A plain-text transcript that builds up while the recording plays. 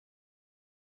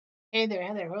Hey there,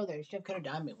 hello there. It's Jeff Cutter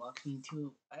Diamond. Welcome you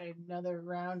to another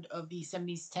round of the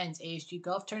 70s 10s ASG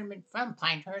golf tournament from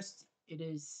Pinehurst. It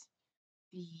is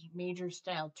the major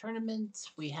style tournament.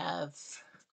 We have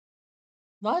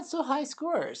not so high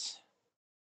scores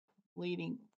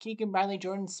leading Keegan Bradley,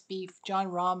 Jordan Spieth, John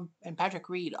Rahm, and Patrick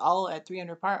Reed, all at 3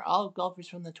 under par. All golfers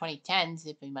from the 2010s,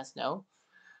 if we must know.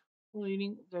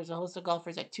 Leading, there's a host of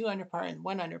golfers at 2 under par and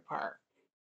 1 under par.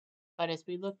 But as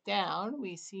we look down,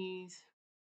 we see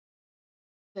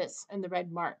this and the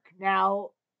red mark.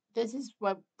 Now, this is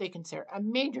what they consider a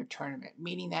major tournament,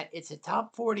 meaning that it's a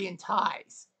top 40 in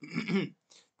ties.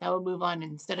 That will move on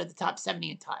instead of the top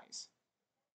 70 in ties.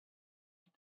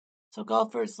 So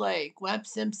golfers like Webb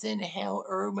Simpson, Hale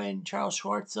Irwin, Charles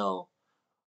Schwartzel,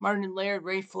 Martin Laird,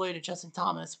 Ray Floyd, and Justin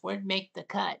Thomas would make the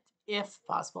cut, if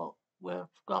possible, with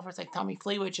golfers like Tommy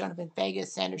Fleetwood, Jonathan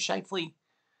Vegas, Sanders Shifley,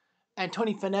 and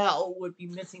Tony Finau would be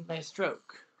missing by a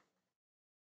stroke.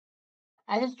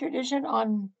 As is tradition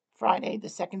on Friday, the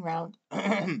second round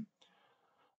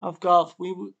of golf,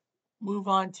 we move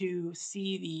on to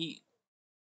see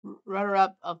the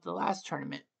runner-up of the last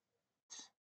tournament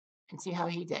and see how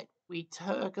he did. We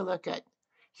took a look at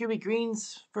Hubie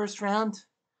Green's first round,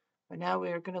 but now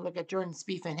we're going to look at Jordan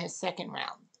Spieth in his second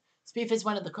round. Spieth is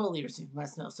one of the co-leaders, you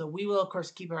must know, so we will, of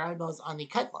course, keep our eyeballs on the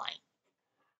cut line.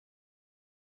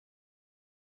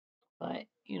 But,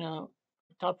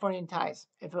 top 40 in ties.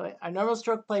 If a normal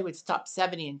stroke play would top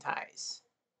 70 in ties.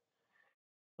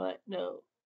 But no,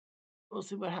 we'll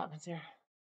see what happens here.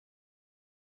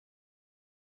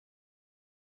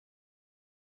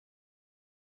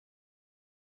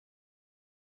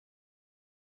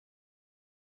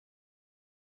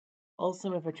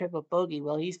 Olsen with a triple bogey.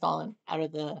 Well, he's fallen out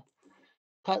of the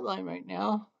cut line right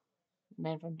now. The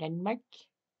man from Denmark.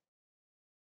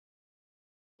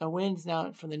 The wind's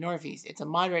now from the northeast. It's a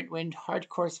moderate wind, hard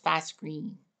course, fast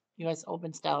green. U.S.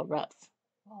 Open style rough.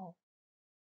 Oh.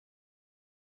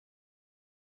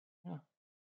 Yeah.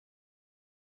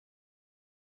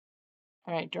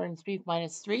 All right, Jordan Spieth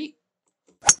 -3.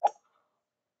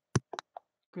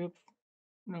 Group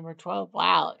number 12.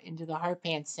 Wow, into the hard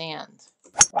pan sand.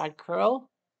 Rod Curl.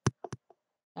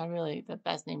 Not really the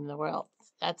best name in the world.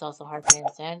 That's also hard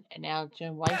pan sand. And now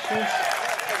Jim Weichers.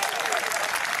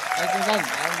 There's again,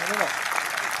 down the middle.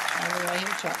 Now the right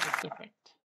hand shot is different.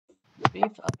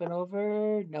 Spieth up and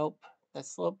over. Nope. The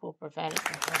slope will prevent it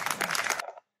from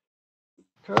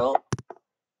curl.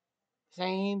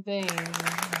 Same thing.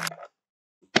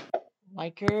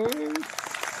 Likers.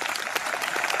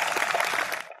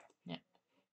 Yeah.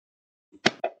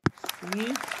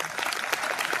 Spieth.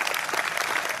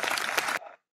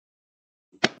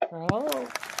 Curl.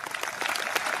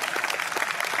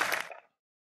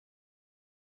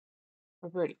 For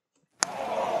birdie.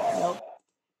 Nope.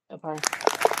 No par.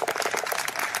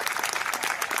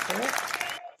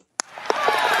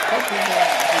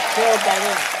 Curl that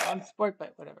in on sport,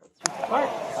 but whatever. 3 apart.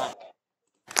 Fuck.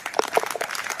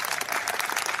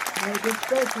 Very good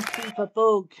start to Steve a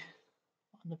Bogue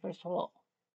on the first hole.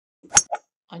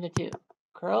 On the 2.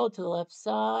 Curl to the left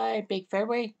side. Big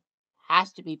fairway.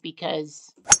 Has to be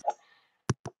because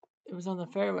it was on the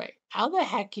fairway. How the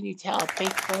heck can you tell a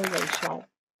big fairway shot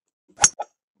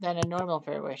than a normal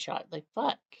fairway shot? Like,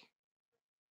 fuck.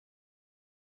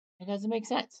 It doesn't make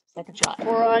sense. Second shot.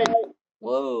 All right.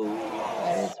 Whoa.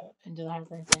 That is into the hard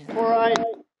sand. All right.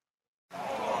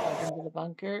 Into the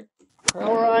bunker. Curl.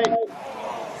 All right.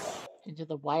 Into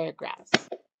the wire grass. Now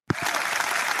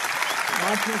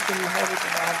he's going to be harder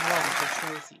than round 1 for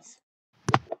Tracy's.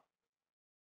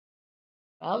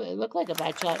 Well, it looked like a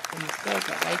bad shot from the start,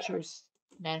 but Weichers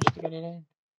managed to get it in.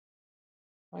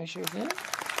 Weichers in.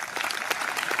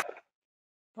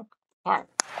 Par.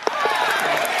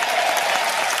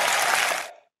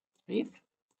 Spieth.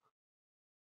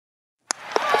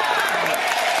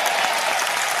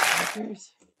 Weichers.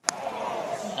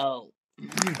 No.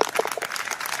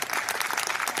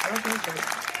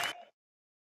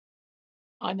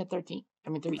 On the 13. I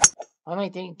mean 3. Why am I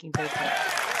thinking 13?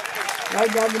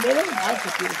 Right down the middle. That's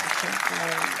a beautiful shot.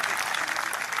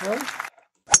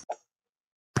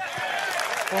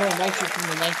 Oh, Weichers from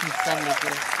the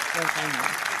 1970s. First time now.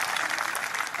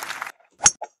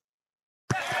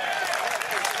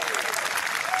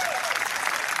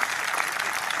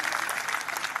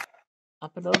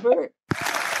 Up and over.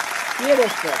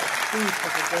 Beautiful. Spieth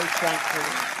with a great shot for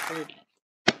 30.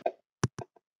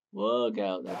 Look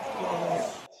out. That's to the right.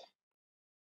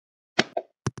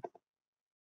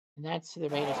 And that's to the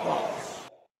right as well.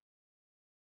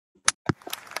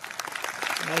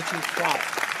 Nice shot.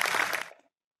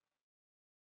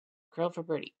 Curl for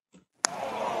birdie.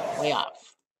 Way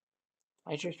off.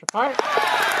 Measures for par.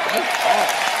 Nice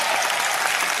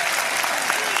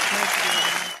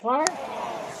ball. Par.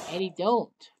 And he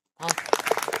don't. That's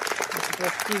the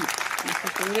first two. Speed for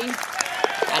 30.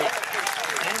 Got it.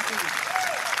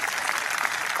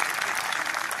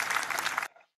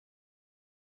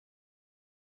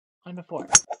 On the 4.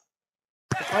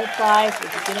 The part 5,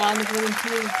 if you get on the green 2,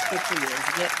 good for you.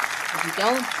 If you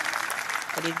don't,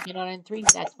 but if you get on in 3,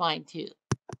 that's fine too.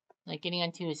 Like getting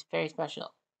on 2 is very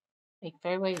special. Make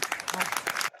fairways.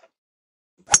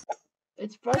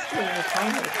 It's frustrating with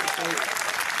timers. It's like,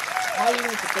 how do you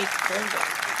make a fake fairway?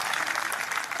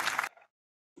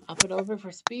 Up and over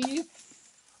for speed.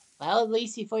 Well, at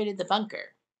least he avoided the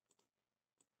bunker.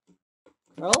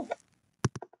 Roll.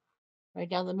 Right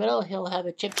down the middle, he'll have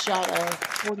a chip shot of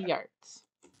 40 yards.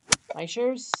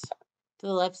 Measures. To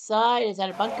the left side, is that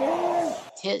a bunker?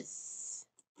 Tis.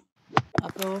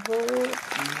 Up over.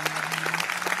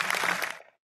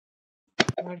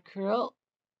 Hard curl.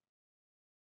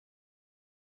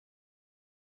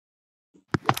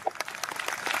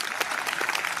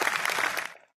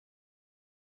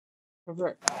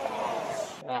 Revert.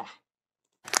 Ah.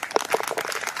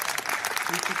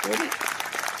 30.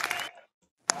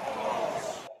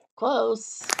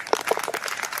 Close.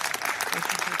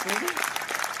 30.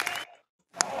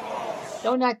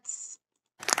 Donuts.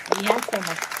 We have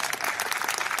donuts.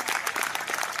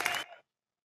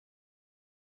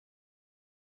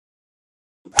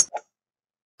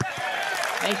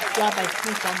 Nice job by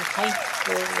Sneak on the pipe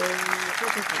for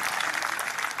 50.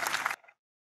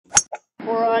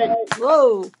 Alright.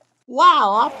 Whoa! Wow,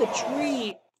 off the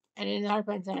tree and in the hard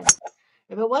pine center.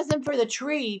 If it wasn't for the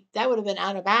tree, that would have been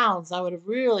out of bounds. I would have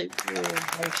really ruined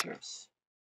Glaciers.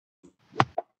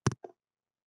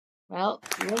 Well,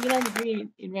 you won't get on the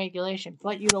green in regulation,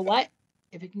 but you know what?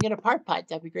 If you can get a par putt,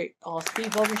 that'd be great. Oh,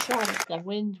 Steve overshot it. The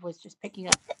wind was just picking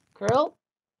up. Curl.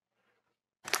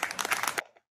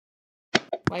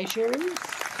 Glaciers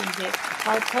can get a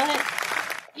par putt.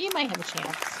 You might have a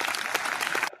chance.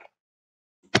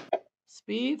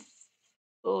 Speed.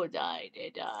 Oh, it died.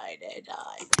 It died. It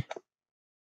died.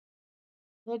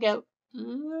 Look out.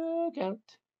 Look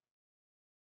out.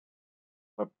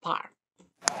 For par.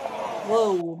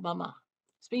 Whoa, mama.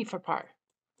 Speed for par.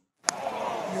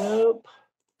 Nope.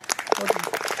 Okay.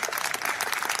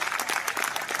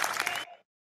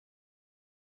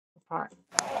 For par.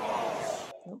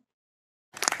 Nope.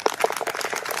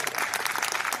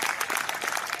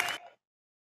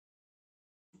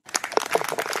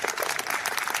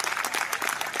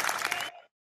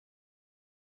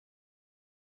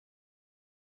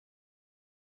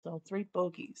 So 3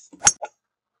 bogeys.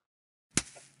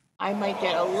 I might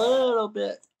get a little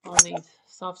bit on the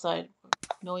soft side,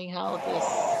 knowing how this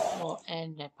will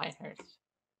end at Pinehurst.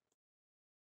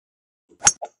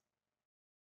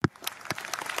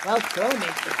 Well, Crow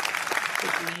made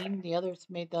the green, the others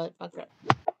made the bunker.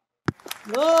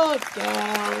 Look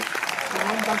out!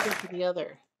 One bunker to the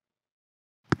other.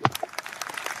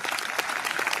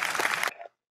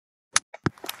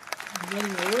 I'm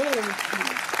getting a little risky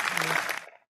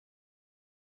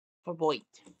for Boyd.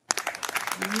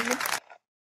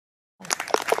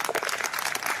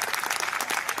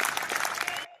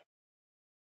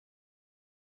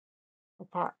 For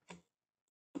par.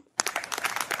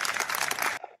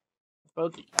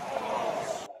 Bogey.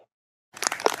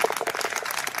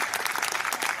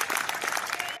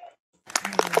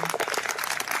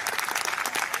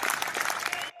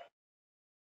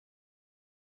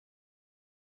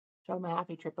 Show my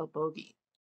happy triple bogey.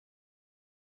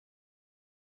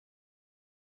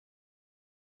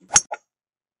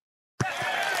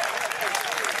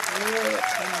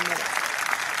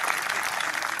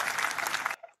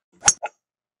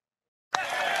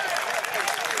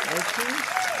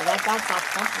 Well, that bounced off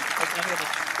something because I heard it.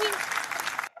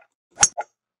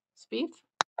 Speed.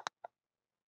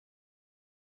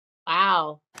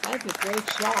 Wow, that's a great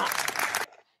shot.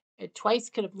 It twice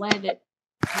could have landed.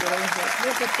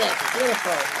 Look at this.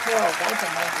 Beautiful. Cool. That's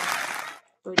amazing.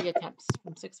 30 attempts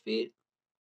from 6 feet.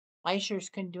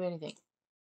 Fleischers couldn't do anything.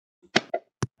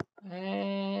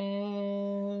 And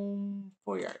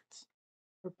 4 yards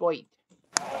for Boyd.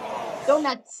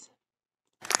 Donuts.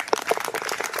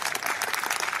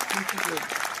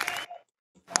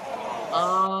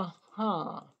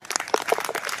 Uh-huh.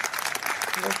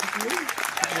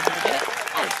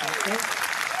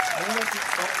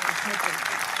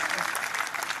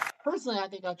 Personally, I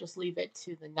think I'll just leave it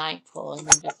to the 9th hole and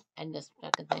then just end this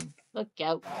fucking thing. Look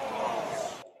out.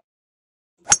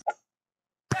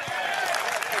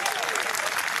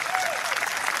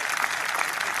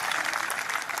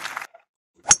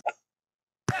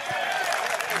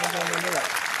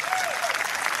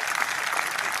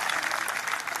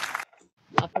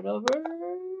 it over.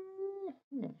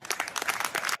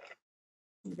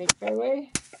 The big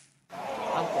fairway.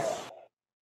 Okay.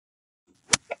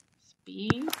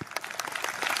 Speed.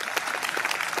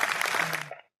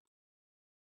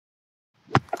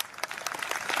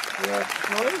 Real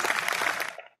close.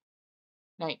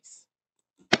 Nice.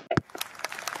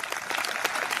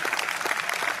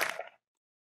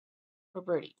 For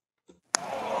birdie.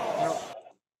 Nope.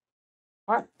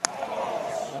 Par.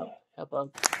 Nope.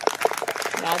 Above.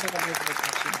 Yeah, I think I'm losing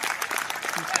attention.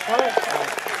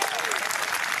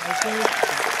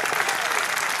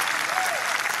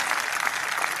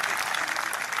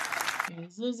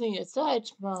 He's losing his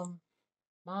touch, Mom.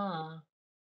 Ma.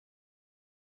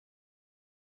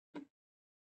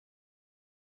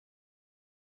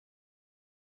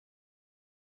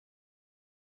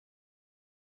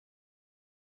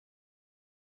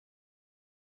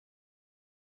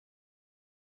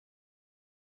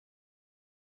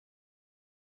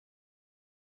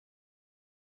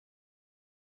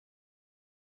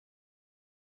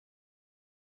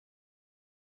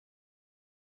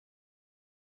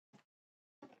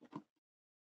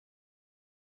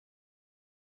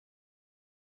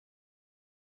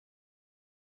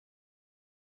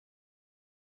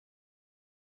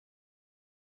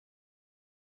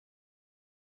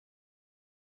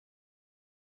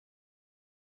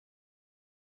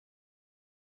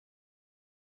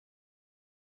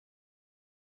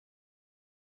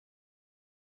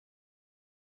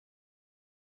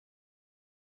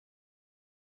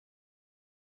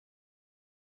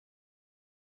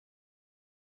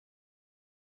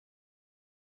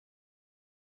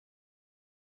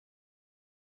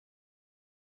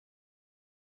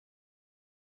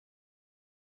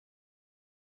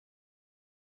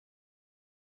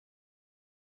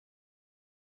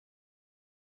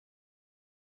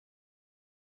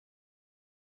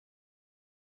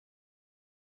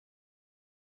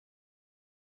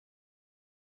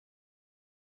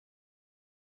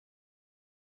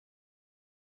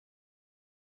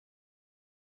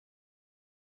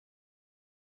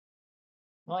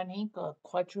 One hinkle,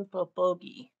 quadruple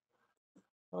bogey.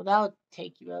 Well, that'll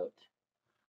take you out.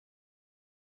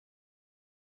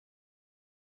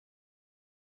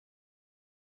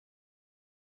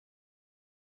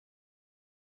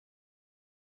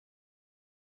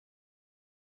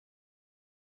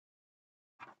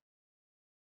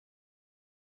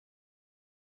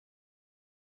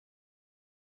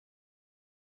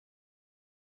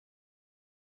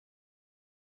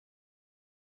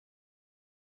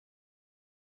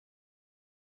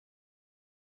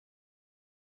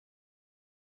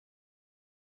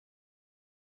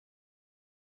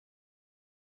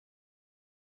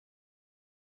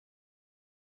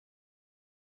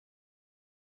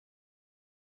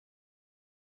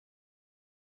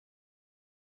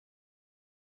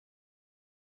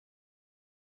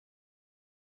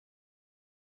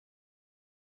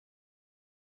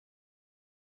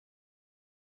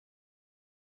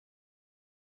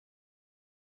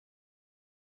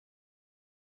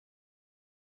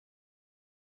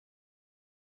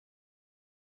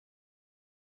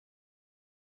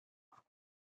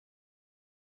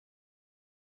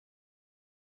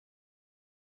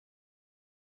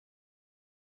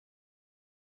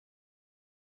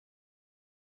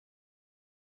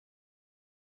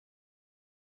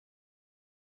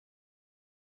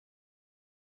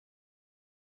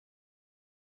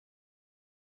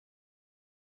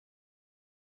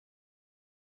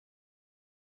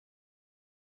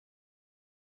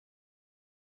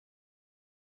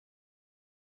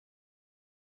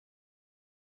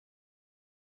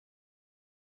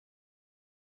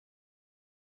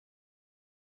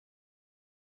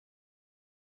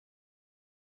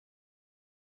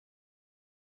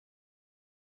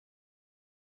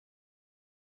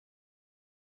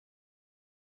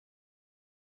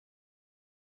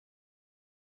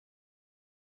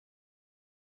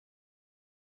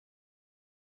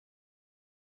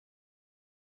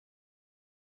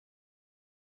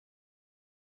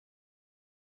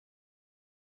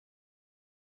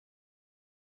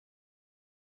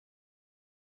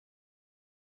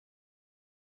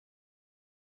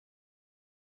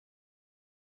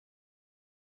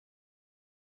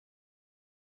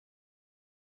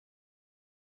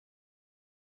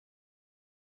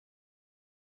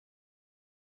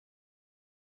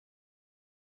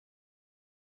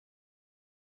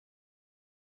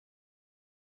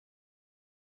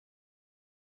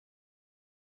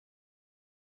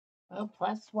 Well,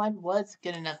 +1 was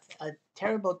good enough. A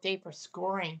terrible day for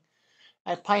scoring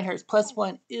at Pinehurst.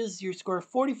 +1 is your score.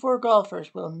 44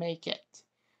 golfers will make it.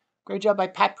 Great job by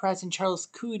Pat Perez and Charles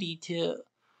Cootie to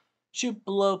shoot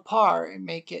below par and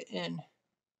make it in.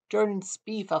 Jordan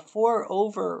Spieth, a 4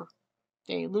 over.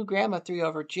 Lou Graham, a 3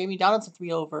 over. Jamie Donaldson,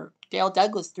 3 over. Dale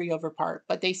Douglas, 3 over par.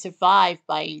 But they survived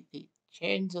by the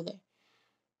chins of the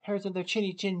hairs of their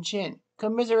chinny chin chin.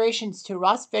 Commiserations to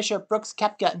Ross Fisher, Brooks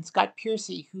Koepka, and Scott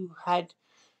Piercy, who had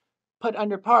put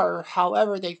under par.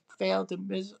 However, they failed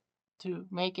to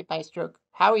make it by a stroke.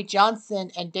 Howie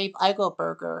Johnson and Dave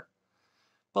Eichelberger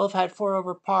both had 4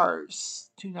 over pars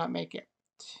to not make it.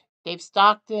 Dave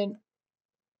Stockton,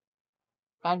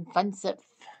 Van Funsip,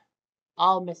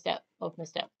 all missed out. Both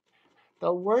missed out.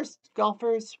 The worst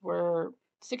golfers were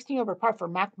 16 over par for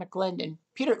Mac McGlynn,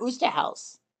 Peter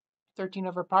Oosterhuis, 13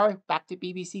 over par, back to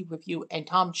BBC with you, and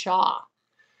Tom Shaw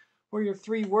were your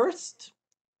 3 worst.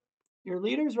 Your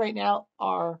leaders right now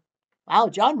are, wow,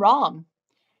 John Rahm.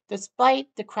 Despite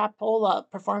the crapola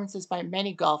performances by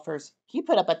many golfers, he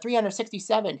put up a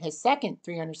 367, his second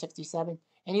 367,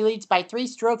 and he leads by 3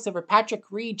 strokes over Patrick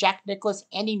Reed, Jack Nicklaus,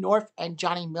 Andy North, and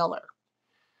Johnny Miller.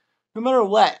 No matter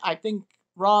what, I think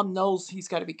Rahm knows he's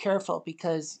got to be careful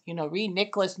because, Reed,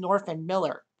 Nicklaus, North, and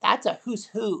Miller, that's a who's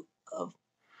who of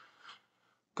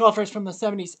golfers from the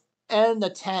 70s and the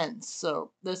 10s.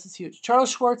 So this is huge.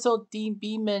 Charles Schwartzel, Dean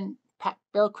Beeman,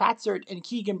 Bill Kratzer, and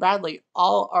Keegan Bradley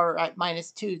all are at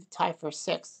 -2 to tie for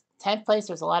 6th. 10th place,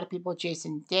 there's a lot of people.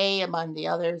 Jason Day among the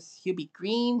others. Hubie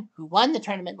Green, who won the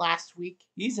tournament last week.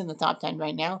 He's in the top 10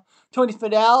 right now. Tony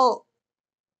Fidel,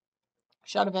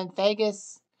 Shonovan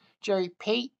Vegas, Jerry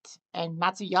Pate, and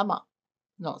Matsuyama.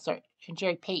 No, sorry, and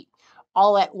Jerry Pate.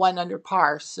 All at 1 under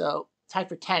par, so tied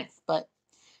for 10th. But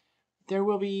there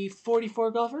will be 44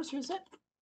 golfers, is it?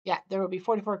 Yeah, there will be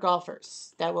 44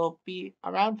 golfers that will be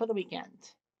around for the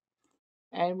weekend.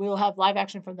 And we'll have live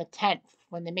action from the 10th.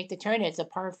 When they make the turn, it's a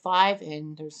par 5,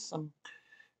 and there's some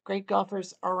great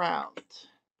golfers around.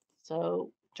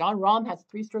 So John Rahm has a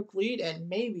 3-stroke lead,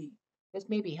 and just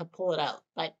maybe, he'll pull it out.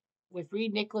 But with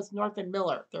Reed, Nicklaus, North, and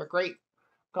Miller, they're great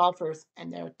golfers,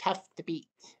 and they're tough to beat.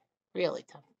 Really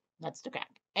tough. That's the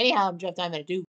crack. Anyhow, I'm Jeff Diamond.